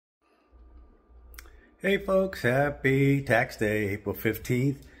Hey folks, happy tax day, April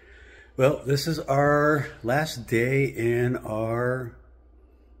 15th. Well, this is our last day in our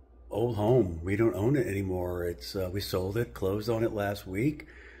old home. We don't own it anymore. We sold it, closed on it last week.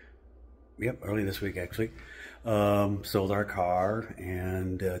 Yep, early this week actually. Sold our car,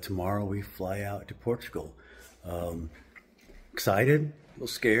 and tomorrow we fly out to Portugal. Excited, a little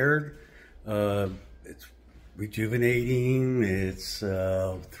scared. It's rejuvenating, it's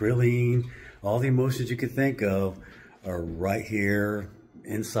thrilling. All the emotions you can think of are right here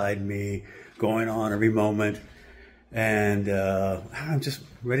inside me, going on every moment. And I'm just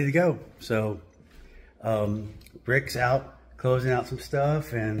ready to go. So Rick's out closing out some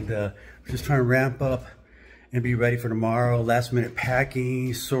stuff, and we're just trying to ramp up and be ready for tomorrow. Last minute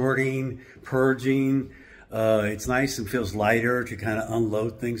packing, sorting, purging. It's nice and feels lighter to kind of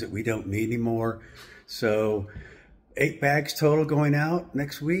unload things that we don't need anymore. So 8 bags total going out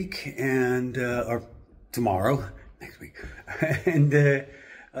next week, and or tomorrow, next week, and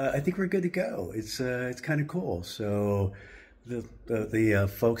I think we're good to go. It's kind of cool. So the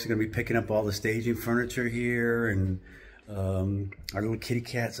folks are going to be picking up all the staging furniture here, and our little kitty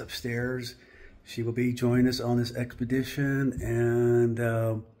cat's upstairs. She will be joining us on this expedition, and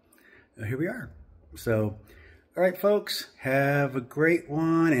here we are. So, all right, folks, have a great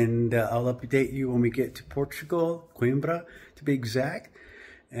one, and I'll update you when we get to Portugal, Coimbra, to be exact,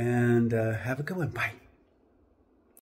 and have a good one. Bye.